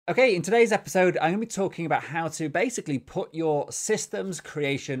Okay, in today's episode, I'm going to be talking about how to basically put your systems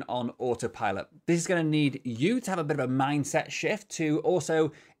creation on autopilot. This is going to need you to have a bit of a mindset shift to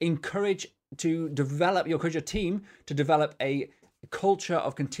also encourage your team to develop a culture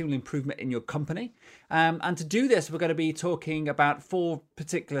of continual improvement in your company. And to do this, we're going to be talking about 4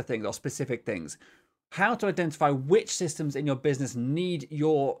 particular things or specific things. How to identify which systems in your business need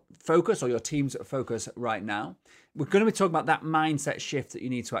your focus or your team's focus right now. We're going to be talking about that mindset shift that you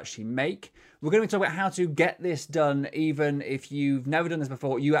need to actually make. We're going to be talking about how to get this done even if you've never done this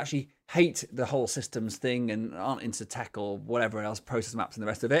before. You actually hate the whole systems thing and aren't into tech or whatever else, process maps and the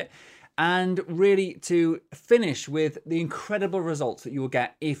rest of it. And really to finish with the incredible results that you will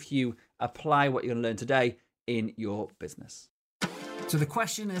get if you apply what you're going to learn today in your business. So the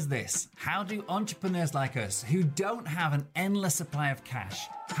question is this: how do entrepreneurs like us who don't have an endless supply of cash,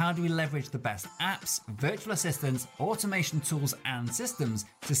 how do we leverage the best apps, virtual assistants, automation tools and systems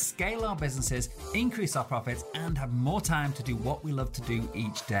to scale our businesses, increase our profits and have more time to do what we love to do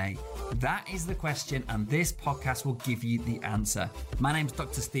each day? That is the question, and this podcast will give you the answer. My name's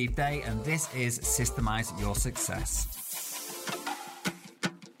Dr. Steve Day and this is Systemize Your Success.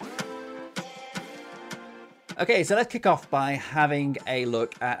 Okay, so let's kick off by having a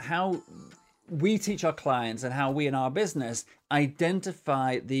look at how we teach our clients and how we in our business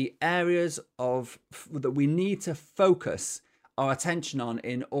identify the areas that we need to focus our attention on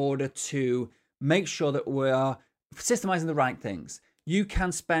in order to make sure that we are systemizing the right things. You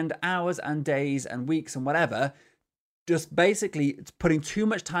can spend hours and days and weeks and whatever just basically putting too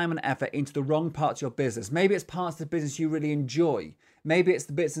much time and effort into the wrong parts of your business. Maybe it's parts of the business you really enjoy. Maybe it's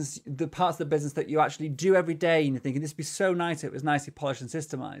the parts of the business that you actually do every day and you're thinking this would be so nice if it was nicely polished and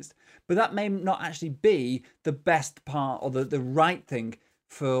systemized. But that may not actually be the best part or the right thing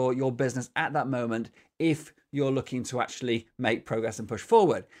for your business at that moment if you're looking to actually make progress and push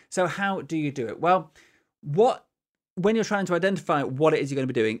forward. So how do you do it? Well, when you're trying to identify what it is you're going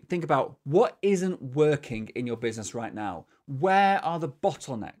to be doing, think about what isn't working in your business right now. Where are the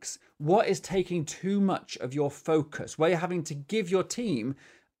bottlenecks? What is taking too much of your focus? Where you're having to give your team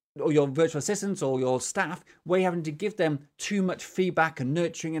or your virtual assistants or your staff, where you're having to give them too much feedback and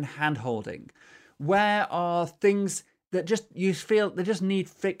nurturing and hand-holding? Where are things that you feel they just need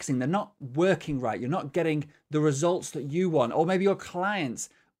fixing? They're not working right. You're not getting the results that you want, or maybe your clients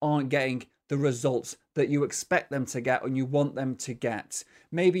aren't getting the results that you expect them to get and you want them to get.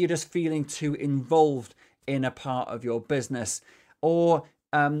 Maybe you're just feeling too involved in a part of your business, or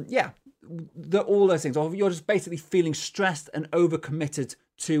all those things, or you're just basically feeling stressed and overcommitted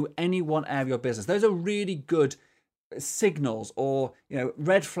to any one area of your business. Those are really good signals or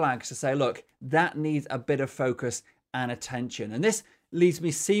red flags to say, look, that needs a bit of focus and attention. And this leads me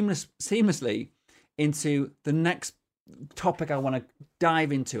seamlessly into the next topic I want to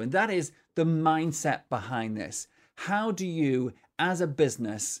dive into, and that is the mindset behind this. How do you, as a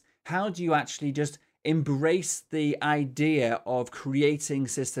business, how do you actually just embrace the idea of creating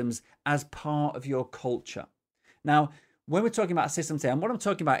systems as part of your culture? Now, when we're talking about systems here, and what I'm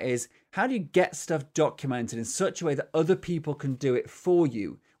talking about is how do you get stuff documented in such a way that other people can do it for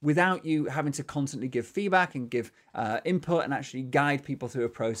you without you having to constantly give feedback and give input and actually guide people through a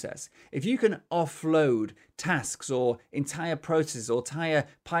process. If you can offload tasks or entire processes or entire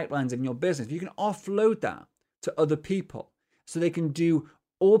pipelines in your business, if you can offload that to other people so they can do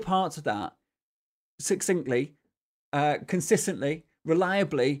all parts of that succinctly, consistently,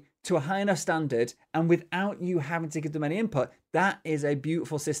 reliably, to a high enough standard and without you having to give them any input, that is a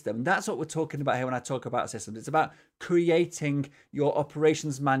beautiful system. That's what we're talking about here when I talk about systems. It's about creating your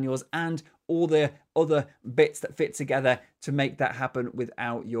operations manuals and all the other bits that fit together to make that happen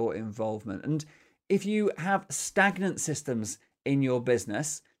without your involvement. And if you have stagnant systems in your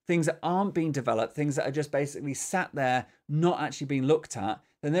business, things that aren't being developed, things that are just basically sat there, not actually being looked at,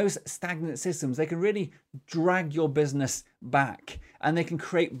 then those stagnant systems, they can really drag your business back and they can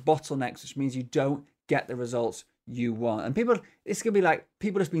create bottlenecks, which means you don't get the results you want. And it's going to be like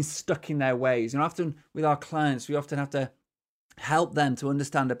people just being stuck in their ways. Often with our clients, we often have to help them to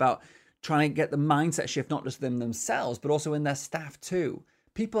understand about trying to get the mindset shift, not just them themselves, but also in their staff too.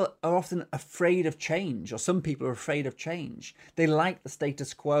 People are often afraid of change, or some people are afraid of change. They like the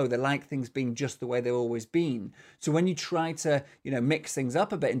status quo. They like things being just the way they've always been. So when you try to, mix things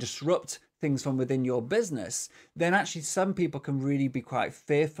up a bit and disrupt things from within your business, then actually some people can really be quite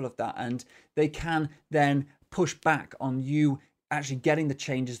fearful of that, and they can then push back on you actually getting the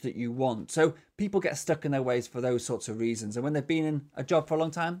changes that you want. So people get stuck in their ways for those sorts of reasons. And when they've been in a job for a long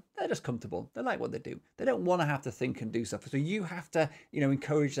time, they're just comfortable. They like what they do. They don't want to have to think and do stuff. So you have to,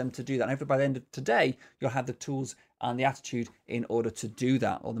 encourage them to do that. And hopefully by the end of today, you'll have the tools and the attitude in order to do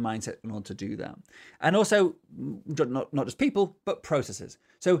that, or the mindset in order to do that. And also, not just people, but processes.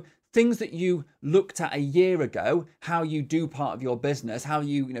 So things that you looked at a year ago, how you do part of your business, how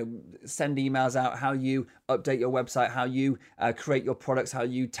you send emails out, how you update your website, how you create your products, how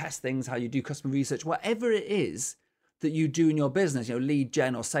you test things, how you do customer research, whatever it is that you do in your business, lead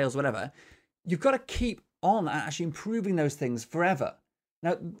gen or sales, whatever, you've got to keep on actually improving those things forever.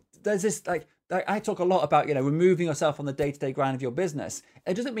 Now, there's this, I talk a lot about, removing yourself from the day-to-day grind of your business.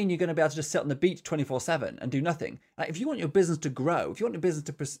 It doesn't mean you're going to be able to just sit on the beach 24/7 and do nothing. If you want your business to grow, if you want your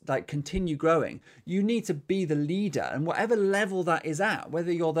business to continue growing, you need to be the leader, and whatever level that is at,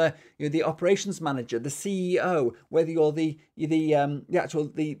 whether you're the operations manager, the CEO, whether you're the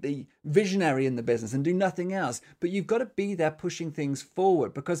visionary in the business and do nothing else, but you've got to be there pushing things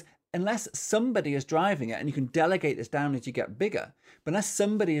forward, because unless somebody is driving it, and you can delegate this down as you get bigger, but unless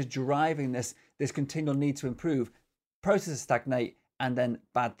somebody is driving this continual need to improve, processes stagnate, and then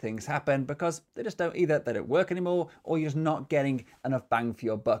bad things happen because they don't work anymore, or you're just not getting enough bang for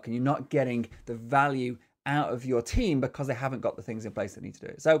your buck, and you're not getting the value out of your team because they haven't got the things in place that need to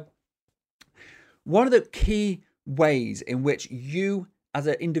do it. So one of the key ways in which you as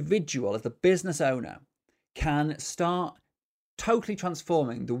an individual, as the business owner, can start totally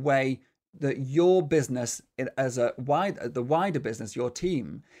transforming the way that your business, as the wider business, your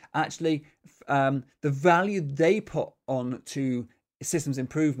team, actually, the value they put on to systems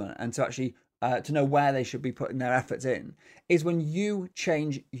improvement, and to actually to know where they should be putting their efforts in, is when you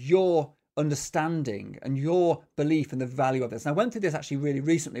change your understanding and your belief in the value of this. And I went through this actually really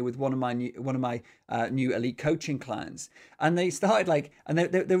recently with one of my new elite coaching clients, and they started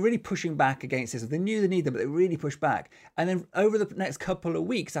they're really pushing back against this. They knew they need them, but they really pushed back. And then over the next couple of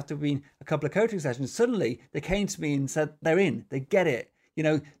weeks, after being a couple of coaching sessions, suddenly they came to me and said they're in, they get it.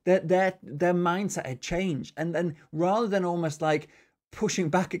 Their mindset had changed, and then rather than almost pushing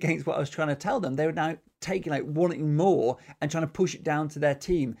back against what I was trying to tell them, they were now taking wanting more and trying to push it down to their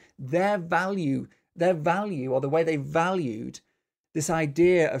team. Their value, or the way they valued this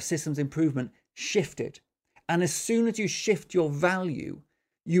idea of systems improvement shifted. And as soon as you shift your value,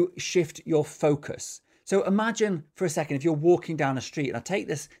 you shift your focus. So imagine for a second, if you're walking down a street, and I take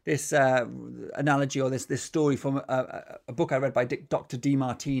this analogy or this story from a book I read by Dr.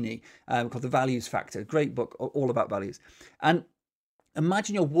 Demartini called The Values Factor, a great book all about values. And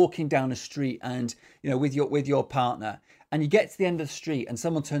imagine you're walking down a street, and with your partner, and you get to the end of the street, and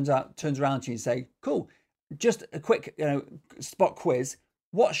someone turns around to you and say, "Cool, just a quick spot quiz.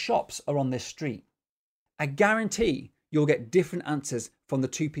 What shops are on this street?" I guarantee you'll get different answers from the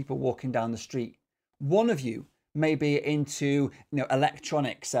two people walking down the street. One of you may be into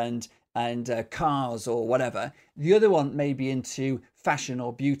electronics and cars or whatever. The other one may be into fashion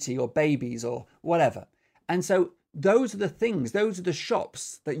or beauty or babies or whatever. And so those are the things, those are the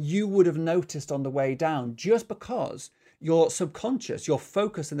shops that you would have noticed on the way down, just because your subconscious, your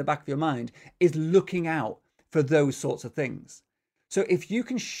focus in the back of your mind is looking out for those sorts of things. So if you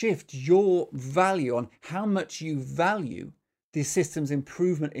can shift your value on how much you value the systems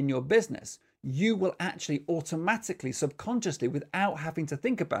improvement in your business, you will actually automatically, subconsciously, without having to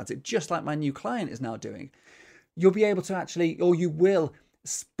think about it, just like my new client is now doing, you'll be able to actually, or you will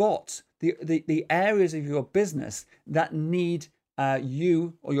spot the areas of your business that need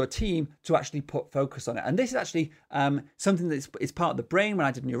you or your team to actually put focus on it. And this is actually something that is part of the brain. When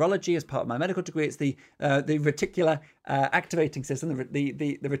I did neurology as part of my medical degree, it's the reticular activating system,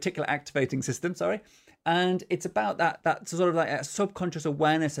 the reticular activating system, sorry. And it's about that sort of a subconscious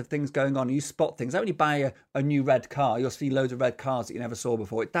awareness of things going on. You spot things. Like when you buy a new red car, you'll see loads of red cars that you never saw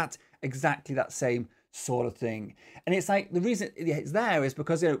before. That's exactly that same sort of thing. And it's the reason it's there is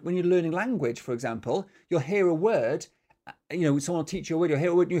because when you're learning language, for example, you'll hear a word, someone will teach you a word, you'll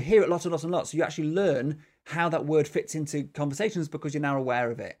hear a word, you hear it lots and lots and lots. So you actually learn how that word fits into conversations because you're now aware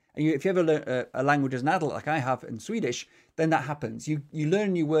of it. And if you ever learn a language as an adult, like I have in Swedish, then that happens. You learn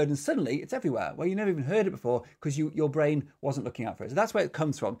a new word and suddenly it's everywhere. Well, you never even heard it before because your brain wasn't looking out for it. So that's where it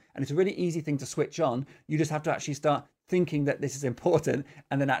comes from. And it's a really easy thing to switch on. You just have to actually start thinking that this is important,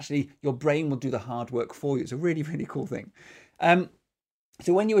 and then actually your brain will do the hard work for you. It's a really, really cool thing.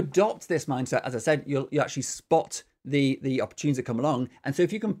 So when you adopt this mindset, as I said, you actually spot the opportunities that come along. And so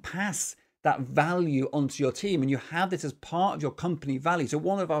if you can pass that value onto your team, and you have this as part of your company value. So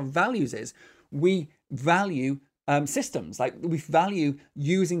one of our values is we value systems. We value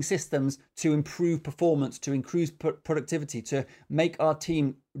using systems to improve performance, to increase productivity, to make our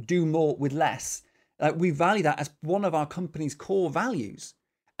team do more with less. We value that as one of our company's core values.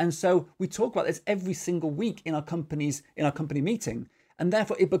 And so we talk about this every single week in our company meeting. And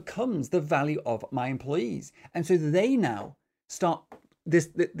therefore it becomes the value of my employees. And so they now start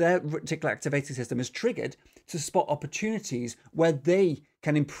their reticular activating system is triggered to spot opportunities where they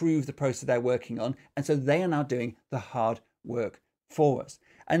can improve the process they're working on. And so they are now doing the hard work for us.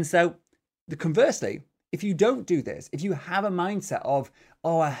 And so conversely, if you don't do this, if you have a mindset of,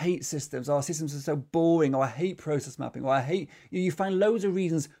 oh, I hate systems, or systems are so boring, or I hate process mapping, or I hate, you find loads of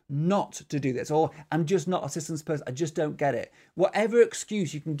reasons not to do this, or I'm just not a systems person, I just don't get it. Whatever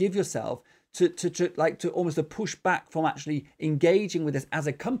excuse you can give yourself to almost a push back from actually engaging with this as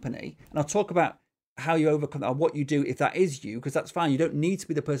a company. And I'll talk about how you overcome that, or what you do if that is you, because that's fine. You don't need to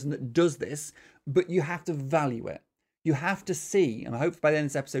be the person that does this, but you have to value it. You have to see, and I hope by the end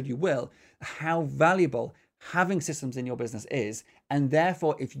of this episode you will, how valuable having systems in your business is. And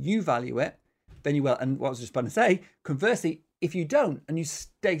therefore, if you value it, then you will. And what I was just about to say, conversely, if you don't and you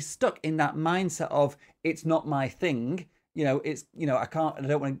stay stuck in that mindset of it's not my thing, I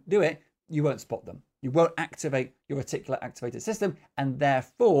don't want to do it, you won't spot them. You won't activate your reticular activated system, and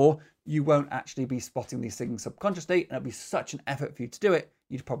therefore you won't actually be spotting these things subconsciously, and it'll be such an effort for you to do it,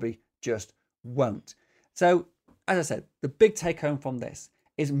 you probably just won't. So, as I said, the big take home from this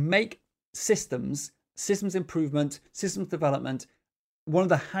is make systems improvement, systems development, one of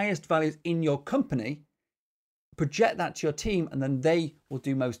the highest values in your company, project that to your team, and then they will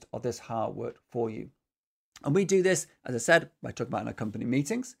do most of this hard work for you. And we do this, as I said, by talking about in our company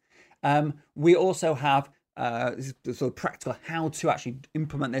meetings. We also have this sort of practical how to actually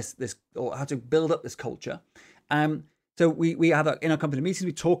implement this or how to build up this culture. So we have in our company meetings,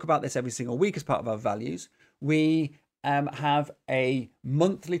 we talk about this every single week as part of our values. We have a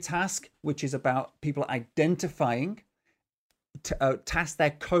monthly task, which is about people identifying tasks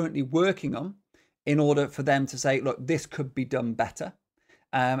they're currently working on in order for them to say, look, this could be done better.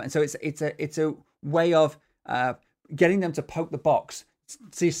 And so it's a way of getting them to poke the box,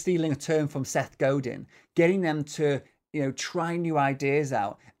 stealing a term from Seth Godin, getting them to try new ideas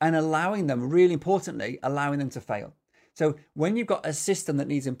out, and allowing them, really importantly, allowing them to fail. So when you've got a system that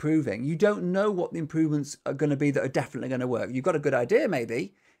needs improving, you don't know what the improvements are going to be that are definitely going to work. You've got a good idea,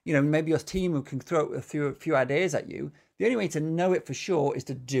 maybe. Maybe your team can throw a few ideas at you. The only way to know it for sure is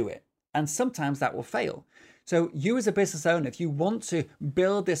to do it. And sometimes that will fail. So you as a business owner, if you want to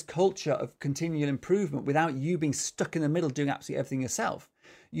build this culture of continual improvement without you being stuck in the middle doing absolutely everything yourself,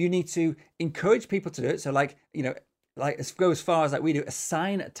 you need to encourage people to do it. So go as far as we do,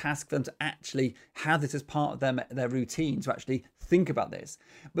 assign a task for them to actually have this as part of their routine, to actually think about this.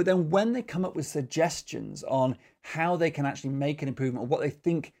 But then when they come up with suggestions on how they can actually make an improvement or what they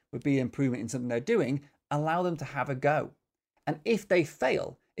think would be an improvement in something they're doing, allow them to have a go. And if they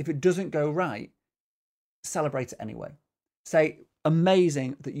fail, if it doesn't go right, celebrate it anyway. Say,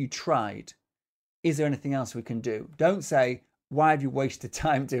 amazing that you tried. Is there anything else we can do? Don't say, why have you wasted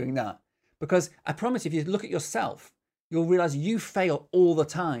time doing that? Because I promise you, if you look at yourself, you'll realize you fail all the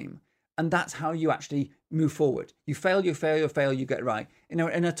time. And that's how you actually move forward. You fail, you get it right.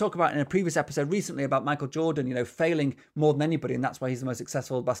 And I talk about in a previous episode recently about Michael Jordan, failing more than anybody. And that's why he's the most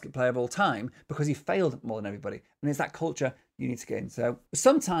successful basketball player of all time, because he failed more than everybody. And it's that culture you need to get in. So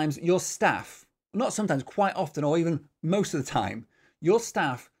sometimes your staff, not sometimes, quite often, or even most of the time, your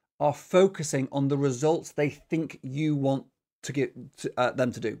staff are focusing on the results they think you want to get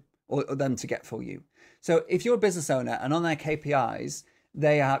them to do, or them to get for you. So if you're a business owner and on their KPIs,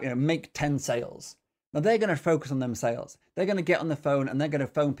 they have, make 10 sales. Now they're going to focus on them sales. They're going to get on the phone and they're going to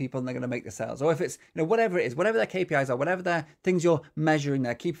phone people and they're going to make the sales. Or if it's, whatever it is, whatever their KPIs are, whatever their things you're measuring,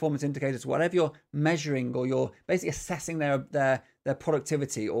 their key performance indicators, whatever you're measuring, or you're basically assessing their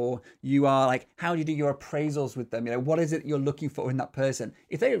productivity, or you are like, how do you do your appraisals with them? What is it you're looking for in that person?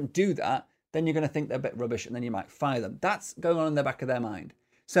 If they don't do that, then you're going to think they're a bit rubbish and then you might fire them. That's going on in the back of their mind.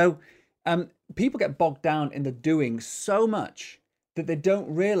 So people get bogged down in the doing so much that they don't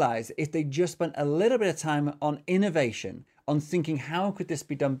realize if they just spent a little bit of time on innovation, on thinking how could this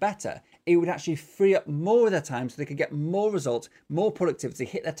be done better, it would actually free up more of their time so they could get more results, more productivity,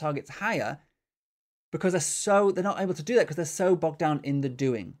 hit their targets higher, because they're not able to do that because they're so bogged down in the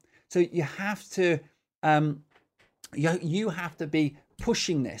doing. So you have to you have to be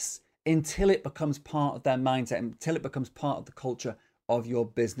pushing this until it becomes part of their mindset, until it becomes part of the culture of your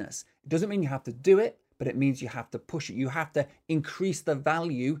business. It doesn't mean you have to do it, but it means you have to push it. You have to increase the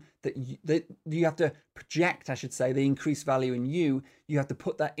value that you have to project, I should say, the increased value in you. You have to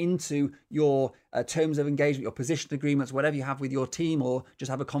put that into your terms of engagement, your position agreements, whatever you have with your team, or just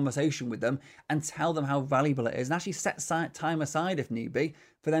have a conversation with them and tell them how valuable it is, and actually set time aside if need be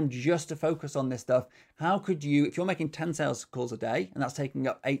for them just to focus on this stuff. How could you, if you're making 10 sales calls a day and that's taking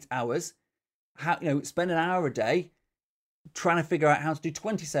up 8 hours, spend an hour a day trying to figure out how to do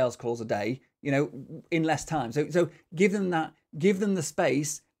 20 sales calls a day, in less time. So give them the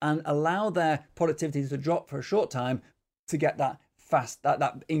space and allow their productivity to drop for a short time to get that fast,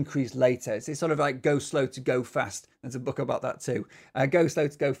 that increase later. It's sort of like go slow to go fast. There's a book about that too. Go slow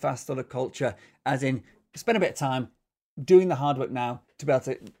to go fast sort of culture, as in spend a bit of time doing the hard work now to be able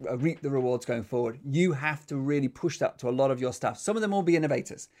to reap the rewards going forward. You have to really push that to a lot of your staff. Some of them will be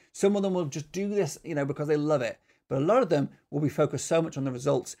innovators. Some of them will just do this, because they love it. But a lot of them will be focused so much on the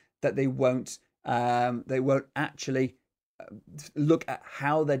results that they won't actually look at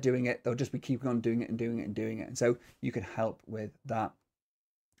how they're doing it. They'll just be keeping on doing it and doing it and doing it. And so you can help with that.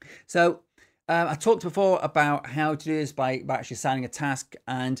 So I talked before about how to do this by actually assigning a task,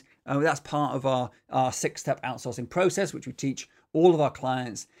 and that's part of our 6-step outsourcing process, which we teach all of our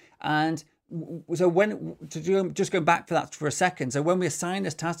clients. And so just going back for that for a second, so when we assign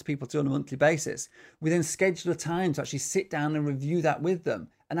this task to people to on a monthly basis, we then schedule a time to actually sit down and review that with them.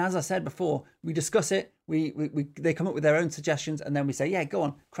 And as I said before, we discuss it, they come up with their own suggestions, and then we say, yeah, go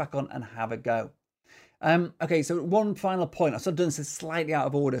on, crack on and have a go. Okay, so one final point. I've sort of done this slightly out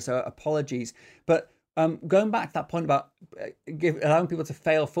of order, so apologies. But going back to that point about allowing people to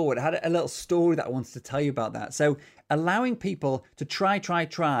fail forward, I had a little story that I wanted to tell you about that. So allowing people to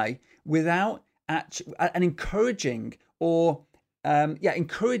try without and encouraging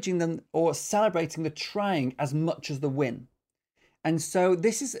encouraging them or celebrating the trying as much as the win. And so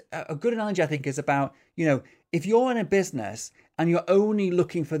this is a good analogy, I think, is about, if you're in a business and you're only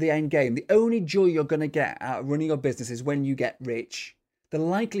looking for the end game, the only joy you're going to get out of running your business is when you get rich, the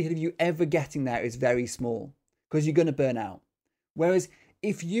likelihood of you ever getting there is very small because you're going to burn out. Whereas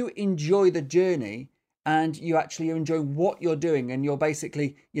if you enjoy the journey and you actually enjoy what you're doing, and you're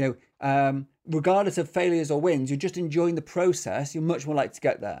basically, regardless of failures or wins, you're just enjoying the process, you're much more likely to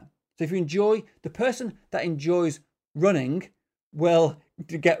get there. So if you enjoy, the person that enjoys running will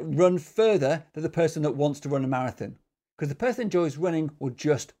run further than the person that wants to run a marathon. Because the person that enjoys running will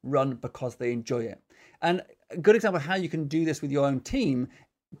just run because they enjoy it. And a good example of how you can do this with your own team,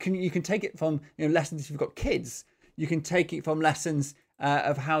 you can take it from lessons if you've got kids. You can take it from lessons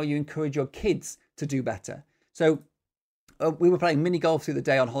of how you encourage your kids to do better. So we were playing mini golf through the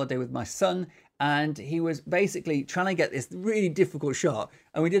day on holiday with my son, and he was basically trying to get this really difficult shot,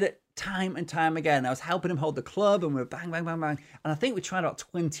 and we did it time and time again. I was helping him hold the club, and we were bang, bang, bang, bang. And I think we tried about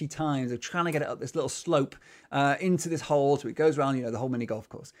 20 times of trying to get it up this little slope into this hole, so it goes around, the whole mini golf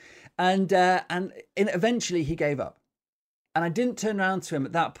course. And eventually he gave up. And I didn't turn around to him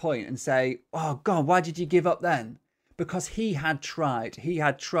at that point and say, "Oh God, why did you give up then?" Because he had tried. He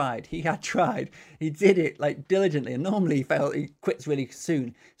did it like diligently, and normally he quits really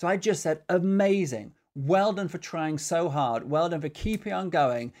soon. So I just said, "Amazing. Well done for trying so hard. Well done for keeping on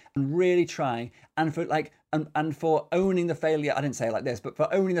going and really trying, and for and for owning the failure." I didn't say it like this, but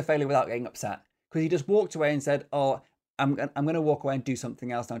for owning the failure without getting upset, because he just walked away and said, "Oh, I'm going to walk away and do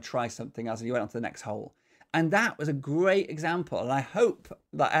something else. And I'll try something else." And he went on to the next hole. And that was a great example. And I hope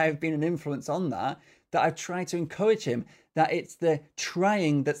that I've been an influence on that I've tried to encourage him that it's the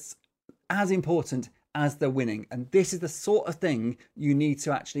trying that's as important as the winning. And this is the sort of thing you need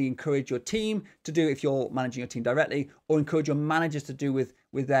to actually encourage your team to do if you're managing your team directly, or encourage your managers to do with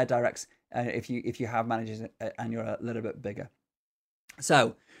their directs if you have managers and you're a little bit bigger.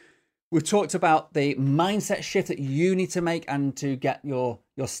 So we've talked about the mindset shift that you need to make and to get your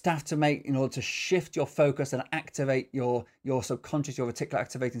staff to make in order to shift your focus and activate your subconscious, your reticular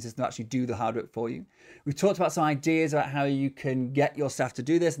activating system to actually do the hard work for you. We've talked about some ideas about how you can get your staff to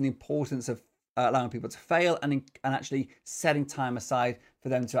do this and the importance of allowing people to fail and actually setting time aside for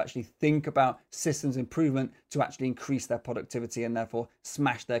them to actually think about systems improvement to actually increase their productivity and therefore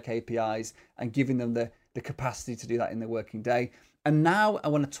smash their KPIs, and giving them the capacity to do that in their working day. And now I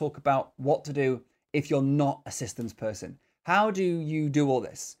want to talk about what to do if you're not a systems person. How do you do all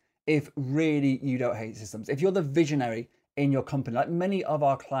this if really you don't hate systems? If you're the visionary in your company, like many of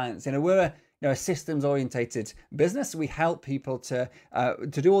our clients, we're a systems orientated business. We help people to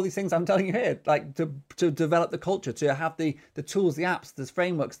do all these things I'm telling you here, like to develop the culture, to have the tools, the apps, the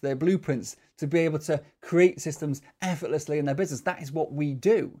frameworks, the blueprints, to be able to create systems effortlessly in their business. That is what we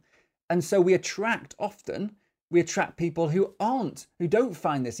do. And so we attract people who don't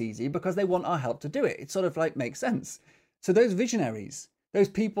find this easy because they want our help to do it. It sort of like makes sense. So those visionaries, those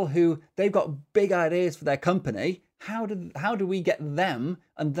people who they've got big ideas for their company, how do we get them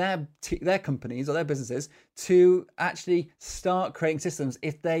and their companies or their businesses to actually start creating systems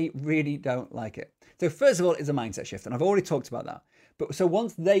if they really don't like it? So first of all, is a mindset shift, and I've already talked about that. But so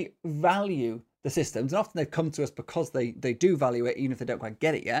once they value the systems, and often they come to us because they do value it, even if they don't quite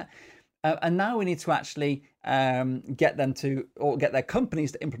get it yet, And now we need to actually get them to, or get their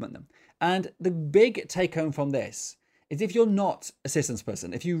companies to implement them. And the big take home from this is, if you're not a systems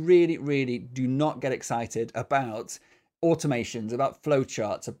person, if you really, really do not get excited about automations, about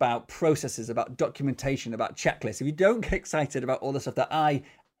flowcharts, about processes, about documentation, about checklists, if you don't get excited about all the stuff that I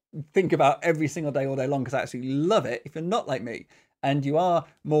think about every single day, all day long, because I absolutely love it, if you're not like me and you are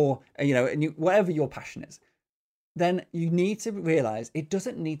more, and whatever your passion is, then you need to realize it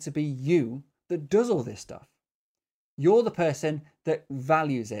doesn't need to be you that does all this stuff. You're the person that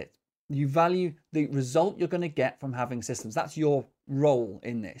values it. You value the result you're going to get from having systems. That's your role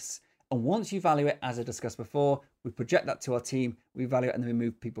in this. And once you value it, as I discussed before, we project that to our team, we value it, and then we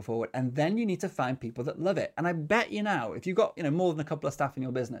move people forward. And then you need to find people that love it. And I bet you now, if you've got more than a couple of staff in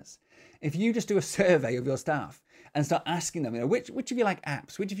your business, if you just do a survey of your staff and start asking them, which of you like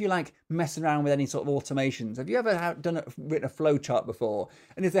apps, which of you like messing around with any sort of automations, have you ever written a flow chart before?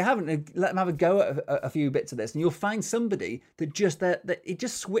 And if they haven't, let them have a go at a few bits of this, and you'll find somebody that it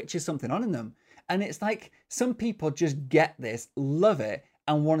just switches something on in them. And it's like, some people just get this, love it,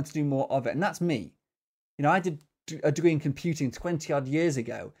 and wanted to do more of it. And that's me. I did a degree in computing 20 odd years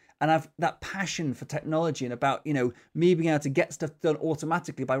ago, and I've that passion for technology and about, me being able to get stuff done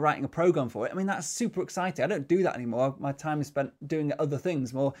automatically by writing a program for it. I mean, that's super exciting. I don't do that anymore. My time is spent doing other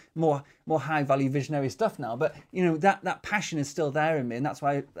things, more high value visionary stuff now. But, that passion is still there in me. And that's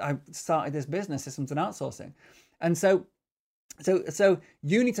why I started this business, Systems and Outsourcing. And so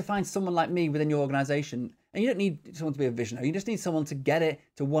you need to find someone like me within your organization. And you don't need someone to be a visionary. You just need someone to get it,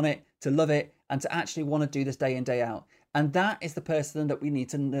 to want it, to love it, and to actually want to do this day in, day out. And that is the person that we need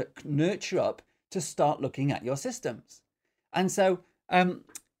to nurture up to start looking at your systems. And so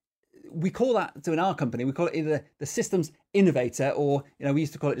we call that, so in our company, we call it either the systems innovator, or, we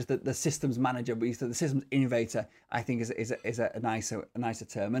used to call it just the systems manager, but the systems innovator, I think is a nicer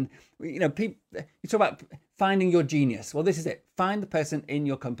term. And, people, you talk about finding your genius. Well, this is it. Find the person in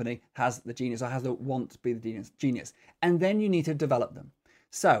your company has the genius, or has the want to be the genius. And then you need to develop them.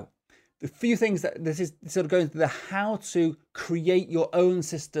 So the few things that this is sort of going through, the how to create your own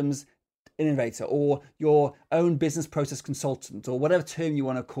systems innovator, or your own business process consultant, or whatever term you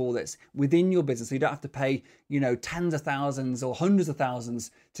want to call this, within your business, so you don't have to pay tens of thousands or hundreds of thousands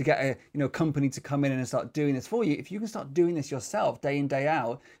to get a company to come in and start doing this for you. If you can start doing this yourself day in, day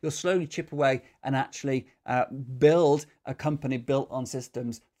out, you'll slowly chip away and actually build a company built on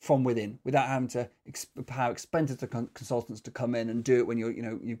systems from within, without having to how expensive the consultants to come in and do it when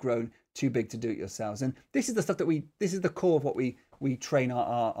you've grown too big to do it yourselves. And this is the stuff that this is the core of what we train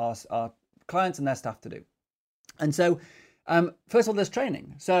our clients and their staff to do. And so first of all, there's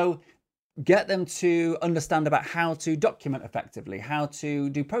training. So get them to understand about how to document effectively, how to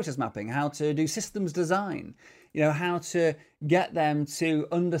do process mapping, how to do systems design, how to get them to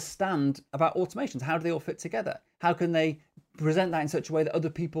understand about automations. How do they all fit together? How can they present that in such a way that other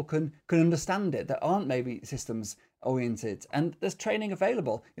people can understand it, that aren't maybe systems oriented? And there's training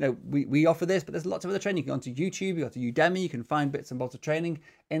available. We offer this, but there's lots of other training. You can go onto YouTube, you go to Udemy, you can find bits and bobs of training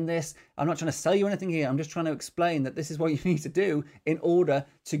in this. I'm not trying to sell you anything here. I'm just trying to explain that this is what you need to do in order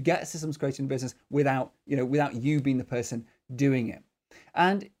to get systems created in business without you being the person doing it.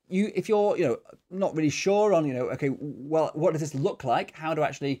 And if you're not really sure on okay, well, what does this look like? How do I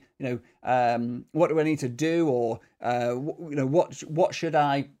actually what do I need to do, or what should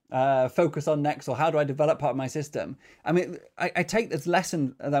I focus on next, or how do I develop part of my system? I mean, I take this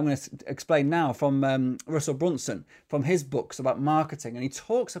lesson that I'm going to explain now from Russell Brunson, from his books about marketing, and he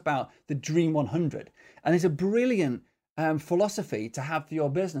talks about the Dream 100, and it's a brilliant philosophy to have for your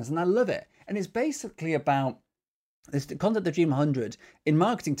business, and I love it. And it's basically about this concept of Dream 100 in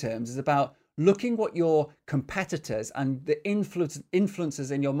marketing terms is about looking what your competitors and the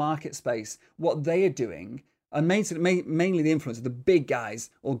influencers in your market space, what they are doing, and mainly the influencers, the big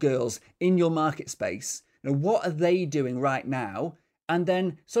guys or girls in your market space. What are they doing right now? And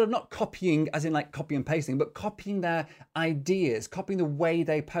then sort of not copying, as in like copy and pasting, but copying their ideas, copying the way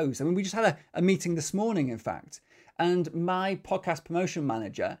they post. I mean, we just had a meeting this morning, in fact, and my podcast promotion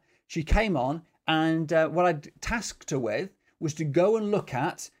manager, she came on, and what I tasked her with was to go and look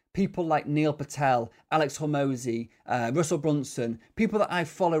at people like Neil Patel, Alex Hormozi, Russell Brunson, people that I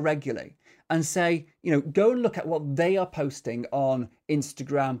follow regularly, and say, go and look at what they are posting on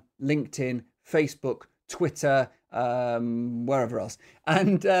Instagram, LinkedIn, Facebook, Twitter, wherever else,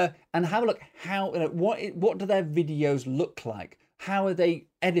 and have a look how what do their videos look like? How are they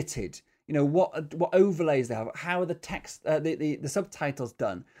edited? What overlays they have? How are the text, the subtitles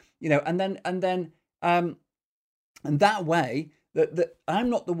done? And that way that I'm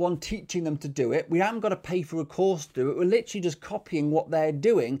not the one teaching them to do it. We haven't got to pay for a course to do it. We're literally just copying what they're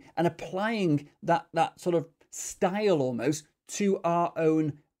doing and applying that sort of style almost to our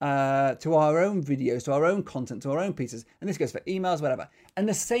own videos, to our own content, to our own pieces. And this goes for emails, whatever. And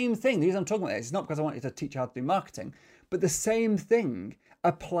the same thing, the reason I'm talking about this is not because I want you to teach you how to do marketing, but the same thing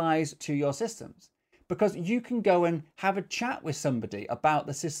applies to your systems. Because you can go and have a chat with somebody about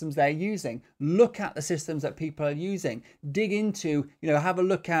the systems they're using, look at the systems that people are using, dig into, have a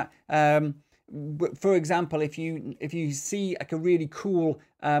look at, for example, if you see like a really cool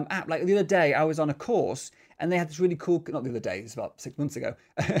app, like the other day I was on a course and they had this really cool, not the other day, it's about 6 months ago,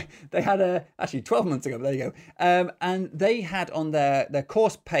 they had actually 12 months ago, but there you go, and they had on their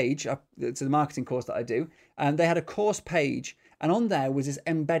course page, it's a marketing course that I do, and they had a course page, and on there was this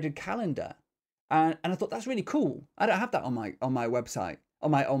embedded calendar. And I thought that's really cool. I don't have that on my website,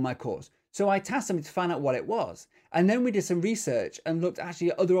 on my course. So I tasked them to find out what it was. And then we did some research and looked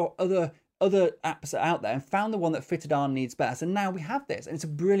actually at other apps out there and found the one that fitted our needs best. And now we have this, and it's a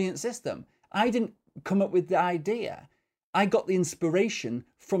brilliant system. I didn't come up with the idea. I got the inspiration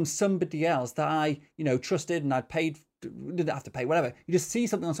from somebody else that I, trusted, and I'd paid, didn't have to pay, whatever. You just see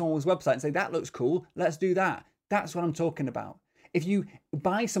something on someone's website and say, that looks cool, let's do that. That's what I'm talking about. If you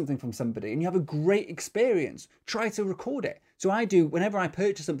buy something from somebody and you have a great experience, try to record it. So I do, whenever I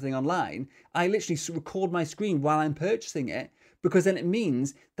purchase something online, I literally record my screen while I'm purchasing it, because then it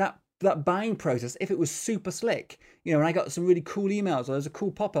means that buying process, if it was super slick, and I got some really cool emails or there's a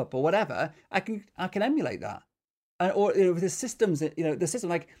cool pop-up or whatever, I can emulate that. Or the systems, the system,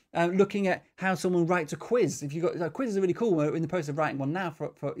 like looking at how someone writes a quiz. If you got quizzes are really cool. We're in the process of writing one now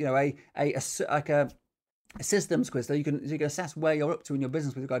for a systems quiz, so you can assess where you're up to in your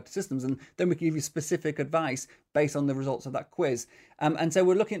business with regard to systems, and then we can give you specific advice based on the results of that quiz. And so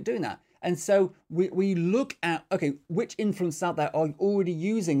we're looking at doing that. And so we look at, okay, which influencers out there are already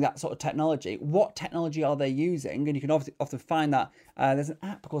using that sort of technology? What technology are they using? And you can often find that there's an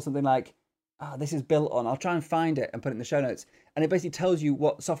app called something like, this is built on. I'll try and find it and put it in the show notes. And it basically tells you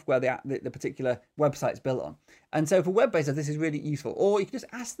what software the particular website's built on. And so for web-based, this is really useful. Or you can just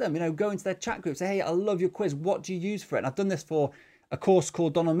ask them, go into their chat group, say, hey, I love your quiz. What do you use for it? And I've done this for a course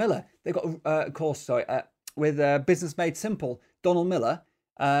called Donald Miller. They've got a course, with Business Made Simple. Donald Miller,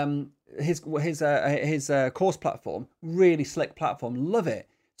 his course platform, really slick platform. Love it.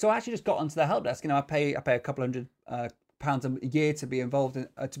 So I actually just got onto their help desk. I pay a couple $100 a year to be involved in,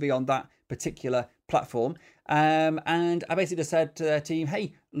 to be on that particular platform, and I basically just said to their team,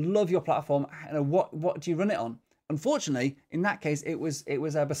 hey, love your platform, what do you run it on? Unfortunately, in that case, it was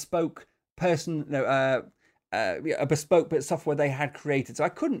a bespoke person, a bespoke bit of software they had created, so I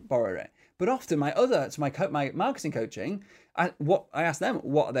couldn't borrow it. But often my marketing coaching, I asked them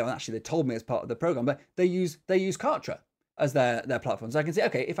what are they on. Actually, they told me as part of the program, but they use Kartra as their platform. So I can say,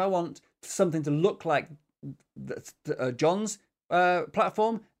 okay, if I want something to look like John's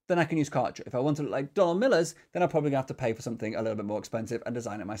platform, then I can use Kartra. If I want to look like Donald Miller's, then I'm probably going to have to pay for something a little bit more expensive and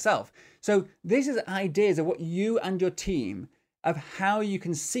design it myself. So this is ideas of what you and your team, of how you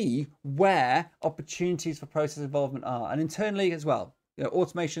can see where opportunities for process involvement are. And internally as well,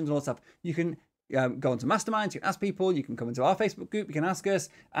 automations and all that stuff. You can go onto masterminds, you can ask people, you can come into our Facebook group, you can ask us,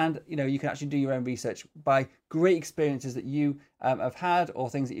 and you can actually do your own research by great experiences that you have had, or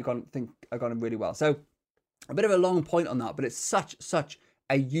things that you've think are gone really well. So a bit of a long point on that, but it's such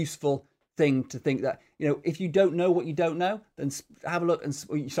a useful thing to think that, if you don't know what you don't know, then have a look and,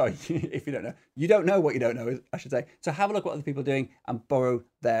 sorry, if you don't know what you don't know, I should say. So have a look at what other people are doing and borrow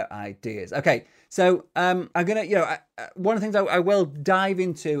their ideas. Okay, so I'm gonna, one of the things I will dive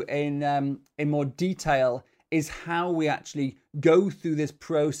into in more detail is how we actually go through this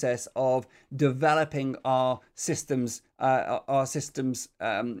process of developing our systems,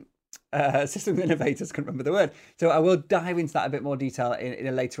 system innovators, couldn't remember the word. So I will dive into that a bit more detail in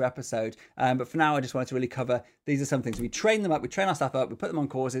a later episode. But for now, I just wanted to really cover, these are some things. We train them up, we train our staff up, we put them on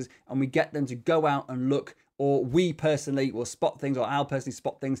courses, and we get them to go out and look, or we personally will spot things, or I'll personally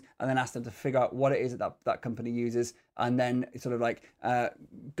spot things, and then ask them to figure out what it is that company uses, and then sort of like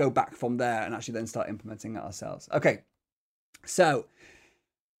go back from there and actually then start implementing it ourselves. Okay, so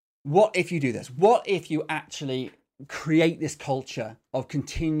what if you do this? What if you actually create this culture of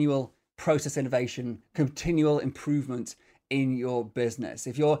continual process innovation, continual improvement in your business?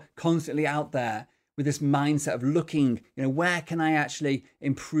 If you're constantly out there with this mindset of looking, where can I actually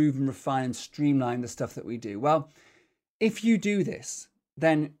improve and refine and streamline the stuff that we do? Well, if you do this,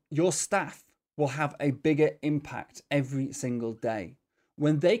 then your staff will have a bigger impact every single day.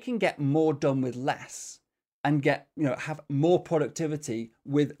 When they can get more done with less and have more productivity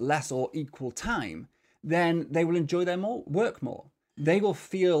with less or equal time, then they will enjoy their work more. They will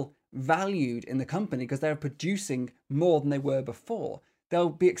feel valued in the company because they're producing more than they were before. They'll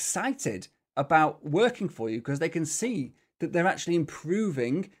be excited about working for you because they can see that they're actually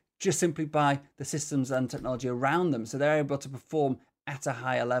improving just simply by the systems and technology around them. So they're able to perform at a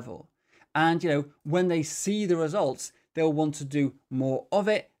higher level. And, when they see the results, they'll want to do more of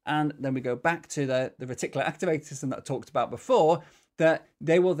it. And then we go back to the reticular activator system that I talked about before, that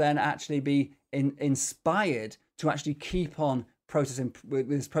they will then actually be inspired to actually keep on with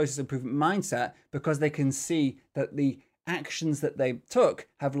this process improvement mindset, because they can see that the actions that they took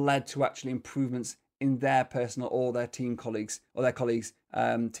have led to actually improvements in their personal or their team colleagues or their colleagues,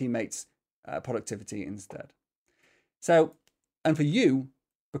 teammates' productivity instead. So, and for you,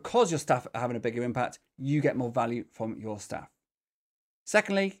 because your staff are having a bigger impact, you get more value from your staff.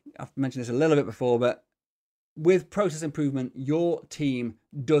 Secondly, I've mentioned this a little bit before, but with process improvement, your team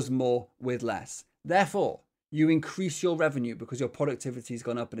does more with less. Therefore, you increase your revenue because your productivity has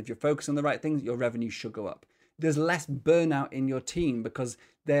gone up. And if you're focused on the right things, your revenue should go up. There's less burnout in your team because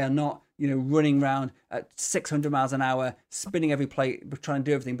they are not, running around at 600 miles an hour, spinning every plate, trying to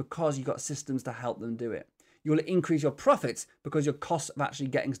do everything, because you've got systems to help them do it. You will increase your profits because your costs of actually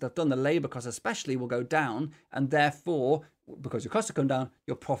getting stuff done, the labor costs especially, will go down. And therefore, because your costs have come down,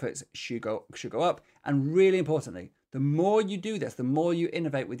 your profits should go up. And really importantly, the more you do this, the more you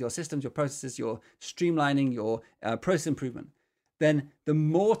innovate with your systems, your processes, your streamlining, your process improvement, then the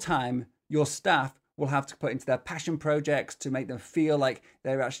more time your staff will have to put into their passion projects to make them feel like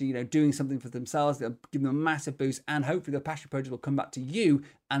they're actually, doing something for themselves. They'll give them a massive boost, and hopefully the passion project will come back to you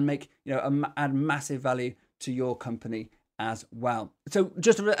and make, add massive value to your company as well. So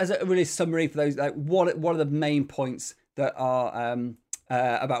just as a really summary for those, like what are the main points that are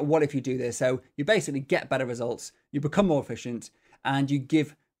about what if you do this? So you basically get better results, you become more efficient, and you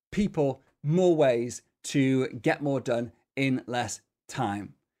give people more ways to get more done in less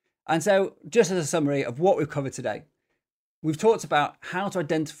time. And so just as a summary of what we've covered today, we've talked about how to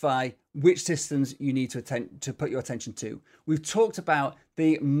identify which systems you need to put your attention to. We've talked about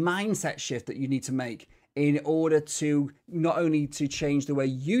the mindset shift that you need to make in order to not only to change the way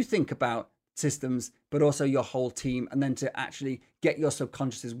you think about systems, but also your whole team, and then to actually get your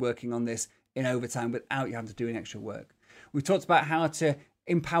subconscious working on this in overtime without you having to do any extra work. We've talked about how to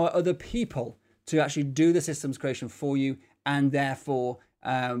empower other people to actually do the systems creation for you, and therefore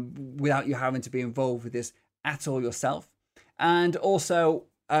without you having to be involved with this at all yourself. And also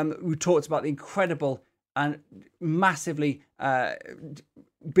we talked about the incredible and massively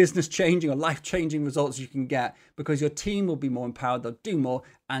business changing or life changing results you can get because your team will be more empowered, they'll do more,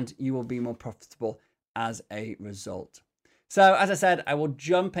 and you will be more profitable as a result. So as I said, I will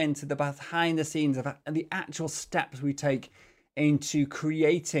jump into the behind the scenes of the actual steps we take into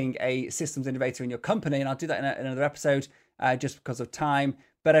creating a systems innovator in your company, and I'll do that in another episode just because of time.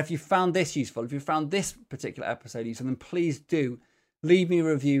 But if you found this useful, if you found this particular episode useful, then please do leave me a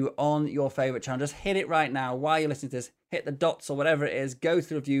review on your favorite channel. Just hit it right now while you're listening to this. Hit the dots or whatever it is. Go to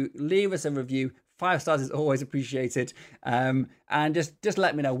the review. Leave us a review. 5 stars is always appreciated. And just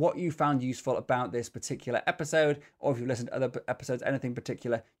let me know what you found useful about this particular episode, or if you've listened to other episodes, anything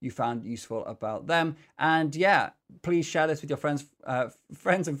particular you found useful about them. And yeah, please share this with your friends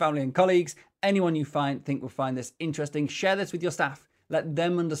and family and colleagues. Anyone you think will find this interesting. Share this with your staff. Let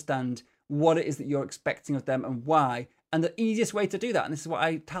them understand what it is that you're expecting of them and why. And the easiest way to do that, and this is what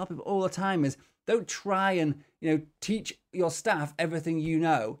I tell people all the time, is don't try and teach your staff everything you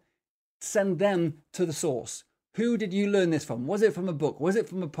know. Send them to the source. Who did you learn this from? Was it from a book? Was it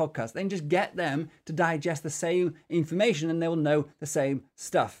from a podcast? Then just get them to digest the same information and they will know the same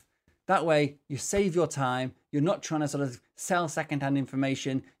stuff. That way you save your time. You're not trying to sort of sell secondhand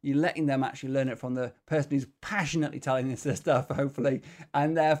information. You're letting them actually learn it from the person who's passionately telling this stuff, hopefully.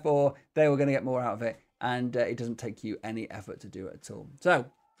 And therefore they were going to get more out of it. And it doesn't take you any effort to do it at all. So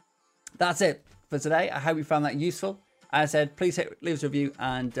that's it for today. I hope you found that useful. As I said, please leave us a review,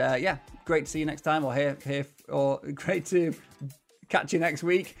 and yeah, great to see you next time, or great to catch you next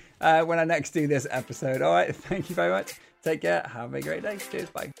week when I next do this episode. All right, thank you very much. Take care. Have a great day. Cheers.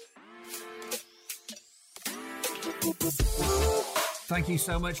 Bye. Thank you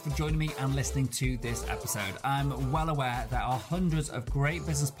so much for joining me and listening to this episode. I'm well aware there are hundreds of great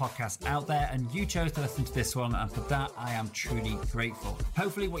business podcasts out there, and you chose to listen to this one, and for that I am truly grateful.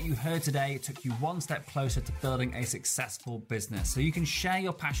 Hopefully what you heard today took you one step closer to building a successful business so you can share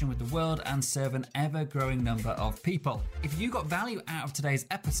your passion with the world and serve an ever-growing number of people. If you got value out of today's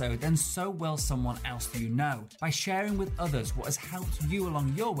episode, then so will someone else you know. By sharing with others what has helped you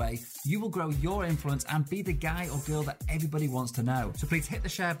along your way, you will grow your influence and be the guy or girl that everybody wants to know. So please hit the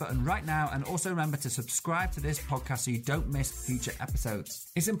share button right now, and also remember to subscribe to this podcast so you don't miss future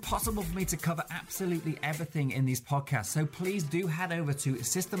episodes. It's impossible for me to cover absolutely everything in these podcasts, so please do head over to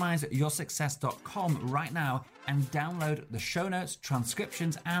systemizeyoursuccess.com right now and download the show notes,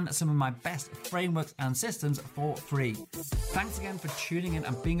 transcriptions, and some of my best frameworks and systems for free. Thanks again for tuning in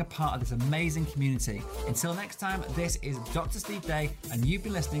and being a part of this amazing community. Until next time, this is Dr. Steve Day, and you've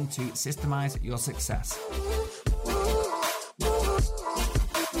been listening to Systemize Your Success.